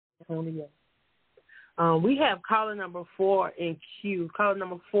Hooney. We have caller number 4 in queue. Caller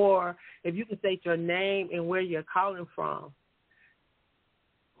number 4, if you can state your name and where you're calling from.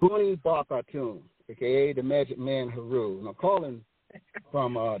 Hooney Bar Cartoon, a.k.a. the Magic Man Haru. And I'm calling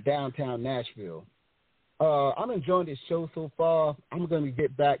from downtown Nashville. I'm enjoying this show so far. I'm going to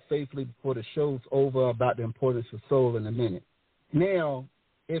get back safely before the show's over about the importance of soul in a minute. Now,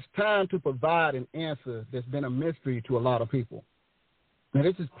 it's time to provide an answer that's been a mystery to a lot of people. Now,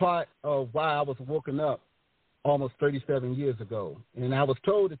 this is part of why I was woken up almost 37 years ago, and I was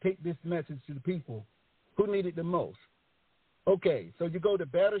told to take this message to the people who need it the most. Okay, so you go to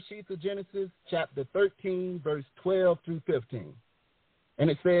Battle Sheets of Genesis, chapter 13, verse 12 through 15. And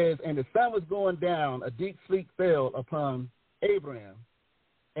it says, and the sun was going down, a deep sleep fell upon Abram,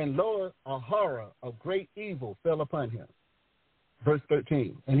 and lo, a horror of great evil fell upon him. Verse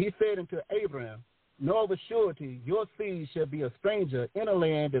 13, and he said unto Abram, know of a surety your seed shall be a stranger in a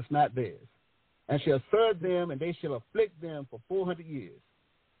land that's not theirs, and shall serve them, and they shall afflict them for 400 years.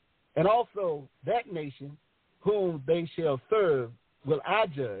 And also that nation whom they shall serve will I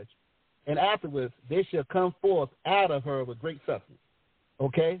judge, and afterwards they shall come forth out of her with great suffering.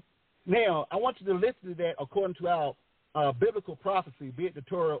 Okay? Now, I want you to listen to that according to our biblical prophecy, be it the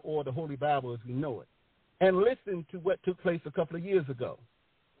Torah or the Holy Bible as we know it, and listen to what took place a couple of years ago,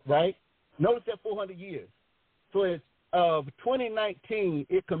 right? Notice that 400 years. So it's 2019,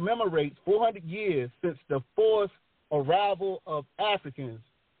 it commemorates 400 years since the forced arrival of Africans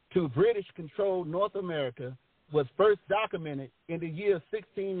to British-controlled North America was first documented in the year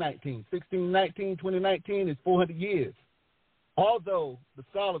 1619. 1619, 2019 is 400 years. Although the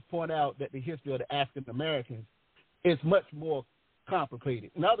scholars point out that the history of the African Americans is much more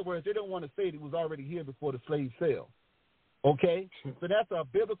complicated. In other words, they don't want to say it was already here before the slave sale. Okay? So that's a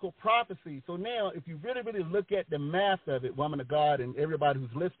biblical prophecy. So now, if you really, really look at the math of it, woman of God and everybody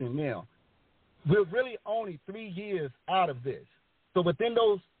who's listening now, we're really only 3 years out of this. So within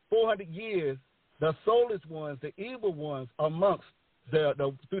those 400 years, the soulless ones, the evil ones amongst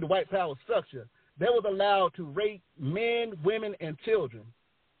through the white power structure, they was allowed to rape men, women, and children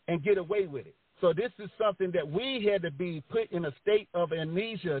and get away with it. So this is something that we had to be put in a state of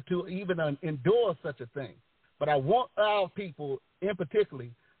amnesia to even endure such a thing. But I want our people in particular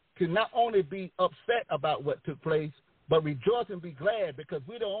to not only be upset about what took place, but rejoice and be glad because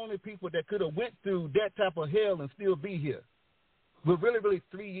we're the only people that could have went through that type of hell and still be here. We're really, really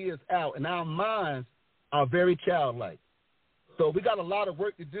 3 years out, and our minds are very childlike. So we got a lot of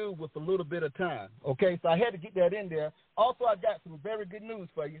work to do with a little bit of time, okay? So I had to get that in there. Also, I got some very good news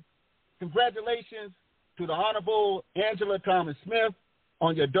for you. Congratulations to the Honorable Angela Thomas Smith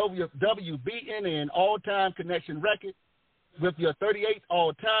on your WBNN all-time connection record with your 38th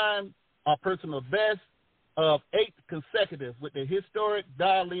all-time, personal best of 8 consecutive with the historic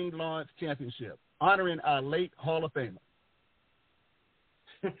Darlene Lawrence Championship, honoring our late Hall of Famer.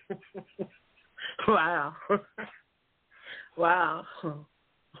 Wow. Wow.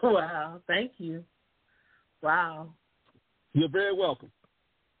 Wow. Thank you. Wow. You're very welcome.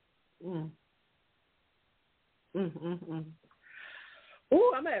 Oh,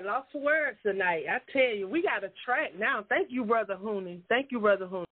 I'm at loss for words tonight. I tell you, we got a track now. Thank you, Brother Hooney. Thank you, Brother Hooney.